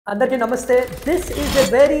Andarki namaste. This is a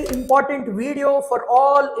very important video for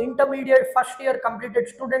all intermediate first year completed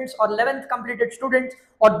students or 11th completed students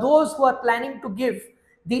or those who are planning to give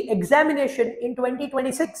the examination in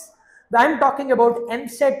 2026. I am talking about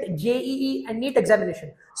EAMCET, JEE and NEET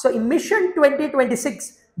examination. So in Mission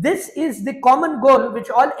 2026, this is the common goal which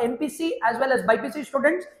all MPC as well as BIPC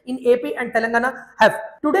students in AP and Telangana have.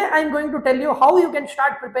 Today I am going to tell you how you can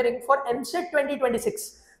start preparing for EAMCET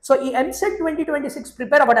 2026. So, ఈ MSET 2026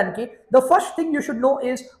 prepare అవ్వడానికి the first thing you should know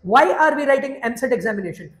is why are we writing MSET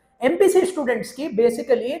examination? MPC students ki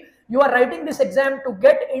basically you are writing this exam to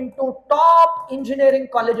get into top engineering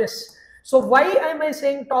colleges. So why am I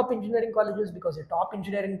saying top engineering colleges? Because the top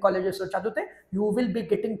engineering colleges so chadute you will be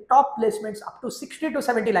getting top placements up to 60 to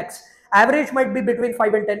 70 lakhs. Average might be between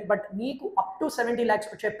 5 and 10, but neeku up to 70 lakhs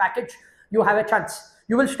vache package you have a chance.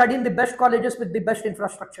 You will study in the best colleges with the best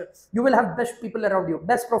infrastructure. You will have best people around you,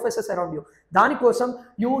 best professors around you. Dani kosam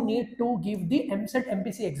you need to give the MSET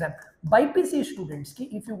MPC exam. BIPC students ki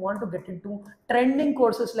if you want to get into trending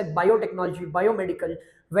courses like biotechnology, biomedical,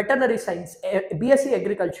 veterinary science, BSc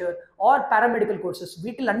agriculture or paramedical courses,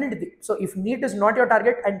 వీటిలన్నిటిది. So if NEET is not your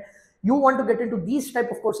target and you want to get into these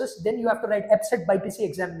type of courses, then you have to write EAPCET BIPC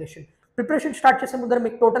examination. Preparation start చేసే ముందర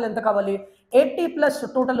మీకు total ఎంత కావాలి 80+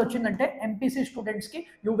 total వచ్చిందంటే MPC students కి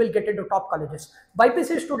you will get into top colleges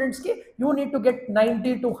BiPC students కి you need to get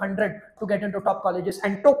 90 to 100 to get into top colleges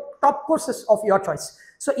and top courses of your choice.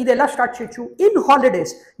 So ఇది ఎలా స్టార్ట్ చేయొచ్చు in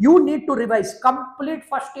holidays you need to revise complete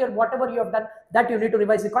first year what ever you have done that you need to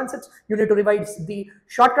revise the concepts, you need to revise the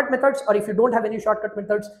shortcut methods, or if you don't have any shortcut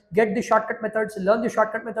methods, get the shortcut methods, learn the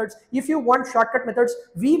shortcut methods. If you want shortcut methods,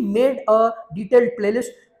 we made a detailed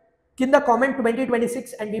playlist. Kinda comment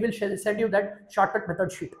 2026 and we will send you that shortcut method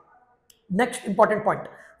sheet. Next important point,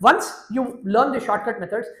 once you learn the shortcut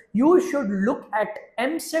methods, you should look at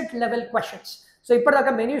MSET level questions. So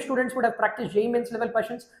ippadaga many students would have practiced JEE mains level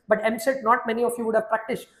questions, but MSET not many of you would have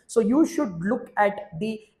practiced. So you should look at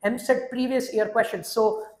the MSET previous year questions. So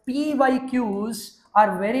PYQs are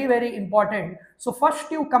very important. So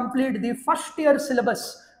first you complete the first year syllabus.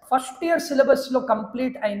 First year syllabus లో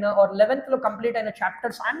complete అయిన are 11th లో complete అయిన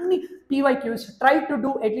chapters అన్ని PYQs, try to do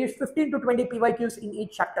at least 15 to 20 PYQs in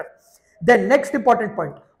each chapter. Then next important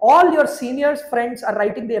point, all your seniors friends are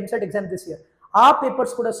writing the MSET exam this year. ఆ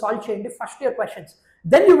papers కూడా solve చేయండి first year questions.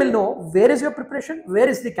 Then you will know where is your preparation, where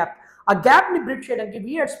is the gap. ఆ gap ని bridge చేయడానికి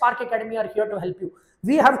we at Spark Academy are here to help you.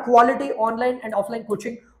 We have quality online and offline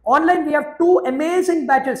coaching. Online we have 2 amazing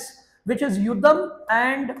batches, which is Yudam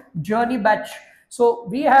and Journey batch. So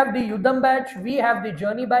we have the Yudam batch, we have the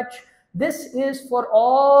Journey batch. This is for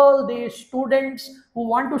all the students who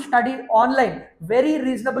want to study online. Very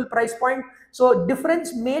reasonable price point. So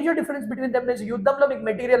major difference between them is Yudam lo meek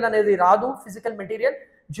material anedi raadu, physical material.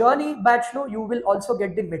 Journey batch lo you will also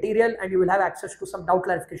get the material and you will have access to some doubt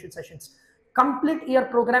clarification sessions. Complete year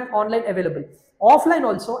program online available. Offline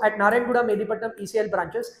also at Narayanguda, Medipatnam, ECL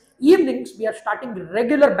branches. Evenings we are starting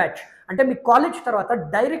regular batch. అంటే మీ college తర్వాత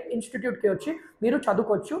direct ఇన్స్టిట్యూట్కి వచ్చి మీరు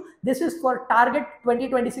చదువుకోవచ్చు. This is for target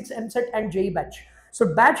 2026 MSET and JEE batch. So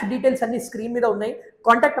batch details అన్ని screen మీద ఉన్నాయి.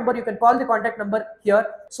 Contact number you can call the contact number here.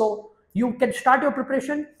 So you can start your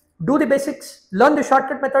preparation, do the basics, learn the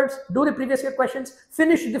shortcut methods, do the previous year questions,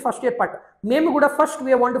 finish the first year part. Memu kuda first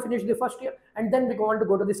we want to finish the first year and then we want to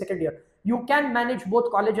go to the second year. You can manage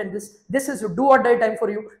both college and this. This is do or die time for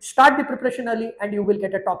you. Start the preparation early and you will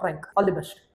get a top rank. All the best.